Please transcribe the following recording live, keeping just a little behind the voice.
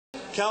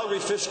Calgary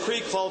Fish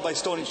Creek, followed by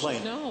Stony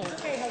Plain. No.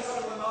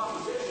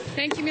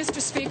 Thank you, Mr.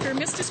 Speaker.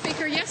 Mr.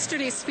 Speaker,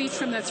 yesterday's speech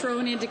from the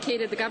throne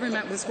indicated the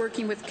government was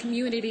working with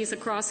communities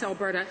across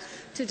Alberta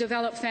to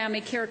develop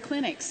family care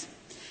clinics.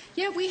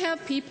 Yet we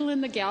have people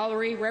in the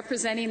gallery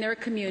representing their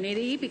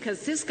community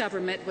because this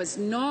government was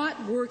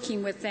not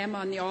working with them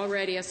on the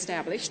already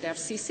established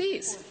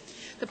FCCs.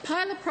 The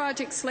pilot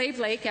project Slave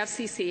Lake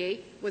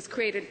FCCA was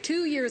created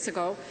 2 years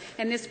ago,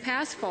 and this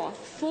past fall,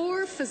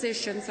 4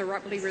 physicians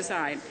abruptly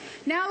resigned.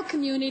 Now a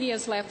community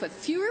is left with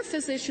fewer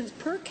physicians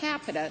per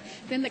capita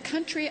than the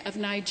country of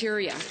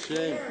Nigeria.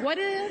 Shame. What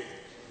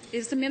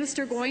is the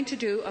minister going to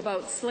do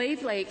about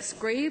Slave Lake's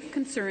grave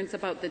concerns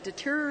about the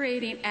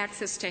deteriorating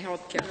access to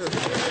health care?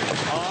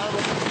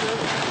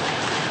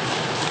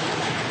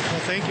 Well,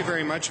 thank you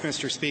very much,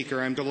 Mr.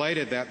 Speaker. I'm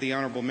delighted that the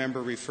honourable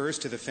member refers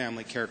to the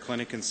family care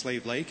clinic in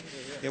Slave Lake.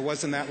 It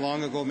wasn't that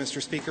long ago,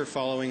 Mr. Speaker,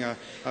 following a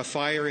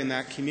fire in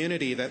that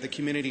community, that the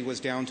community was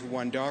down to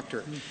 1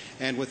 doctor.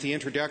 And with the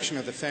introduction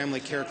of the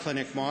family care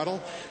clinic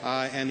model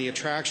and the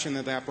attraction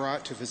that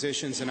brought to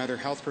physicians and other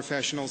health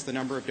professionals, the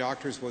number of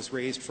doctors was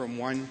raised from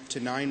 1 to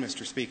 9,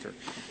 Mr. Speaker.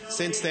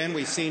 Since then,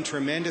 we've seen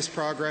tremendous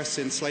progress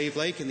in Slave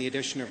Lake in the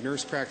addition of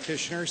nurse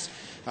practitioners,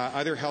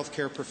 other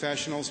healthcare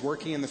professionals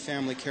working in the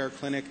family care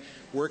clinic,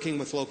 working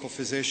with local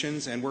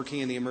physicians, and working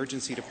in the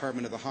emergency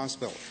department of the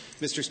hospital.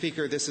 Mr.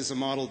 Speaker, this is a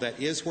model that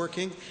is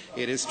working.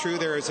 It is true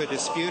there is a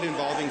dispute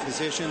involving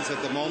physicians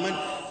at the moment,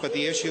 but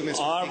the issue, Mr.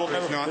 Speaker,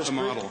 is not the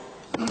model.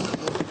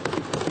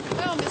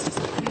 Well, Mr.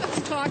 Speaker,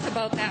 let's talk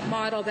about that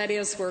model that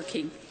is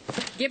working.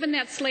 Given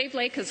that Slave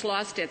Lake has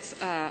lost its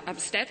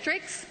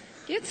obstetrics,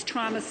 its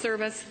trauma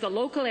service, the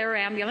local air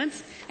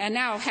ambulance, and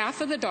now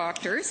half of the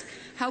doctors,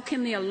 how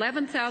can the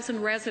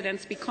 11,000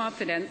 residents be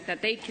confident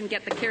that they can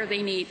get the care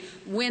they need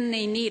when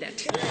they need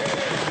it?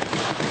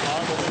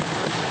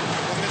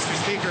 Mr.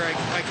 Speaker,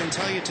 I can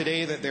tell you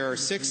today that there are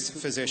 6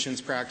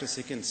 physicians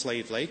practicing in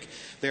Slave Lake.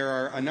 There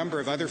are a number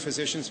of other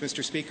physicians,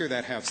 Mr. Speaker,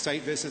 that have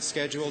site visits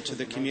scheduled to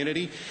the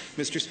community.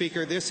 Mr.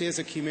 Speaker, this is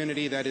a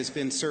community that has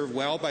been served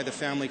well by the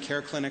family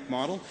care clinic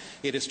model.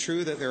 It is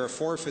true that there are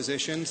 4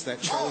 physicians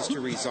that chose to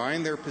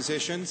resign their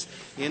positions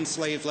in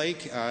Slave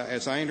Lake,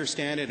 as I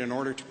understand it, in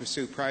order to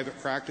pursue private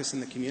practice in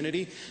the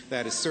community.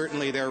 That is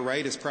certainly their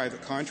right as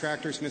private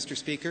contractors, Mr.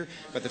 Speaker,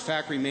 but the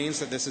fact remains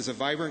that this is a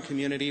vibrant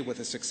community with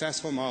a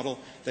successful model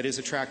that is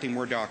attracting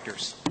more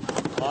doctors.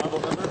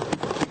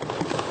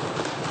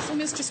 So,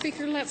 Mr.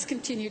 Speaker, let's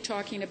continue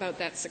talking about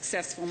that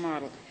successful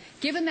model.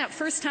 Given that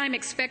first-time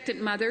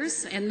expectant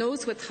mothers and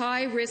those with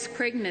high-risk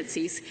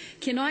pregnancies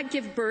cannot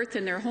give birth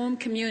in their home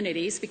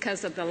communities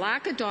because of the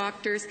lack of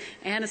doctors,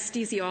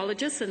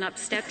 anesthesiologists, and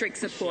obstetric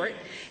support,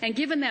 and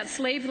given that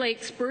Slave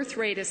Lake's birth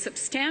rate is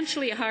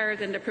substantially higher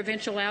than the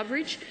provincial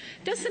average,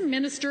 does the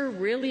minister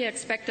really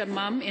expect a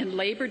mum in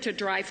labour to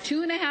drive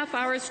 2.5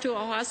 hours to a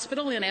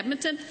hospital in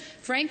Edmonton?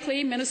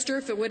 Frankly, Minister,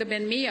 if it would have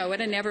been me, I would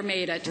have never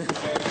made it. Well,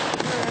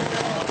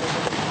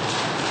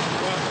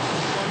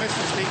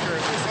 Mr. Speaker,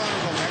 if this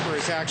honourable member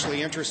is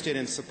actually interested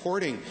in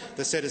supporting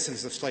the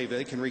citizens of Slave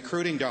Lake and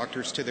recruiting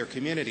doctors to their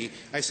community,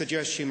 I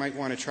suggest she might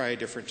want to try a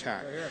different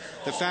tack.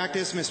 The fact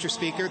is, Mr.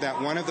 Speaker, that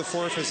one of the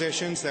 4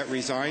 physicians that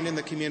resigned in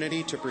the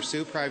community to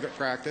pursue private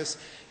practice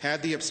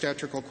had the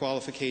obstetrical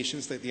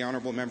qualifications that the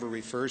honourable member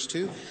refers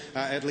to.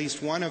 At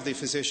least one of the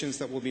physicians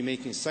that will be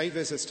making site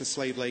visits to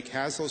Slave Lake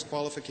has those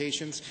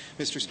qualifications.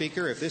 Mr.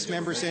 Speaker, if this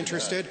member is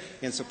interested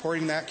in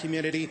supporting that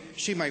community,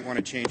 she might want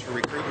to change her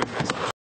recruitment message.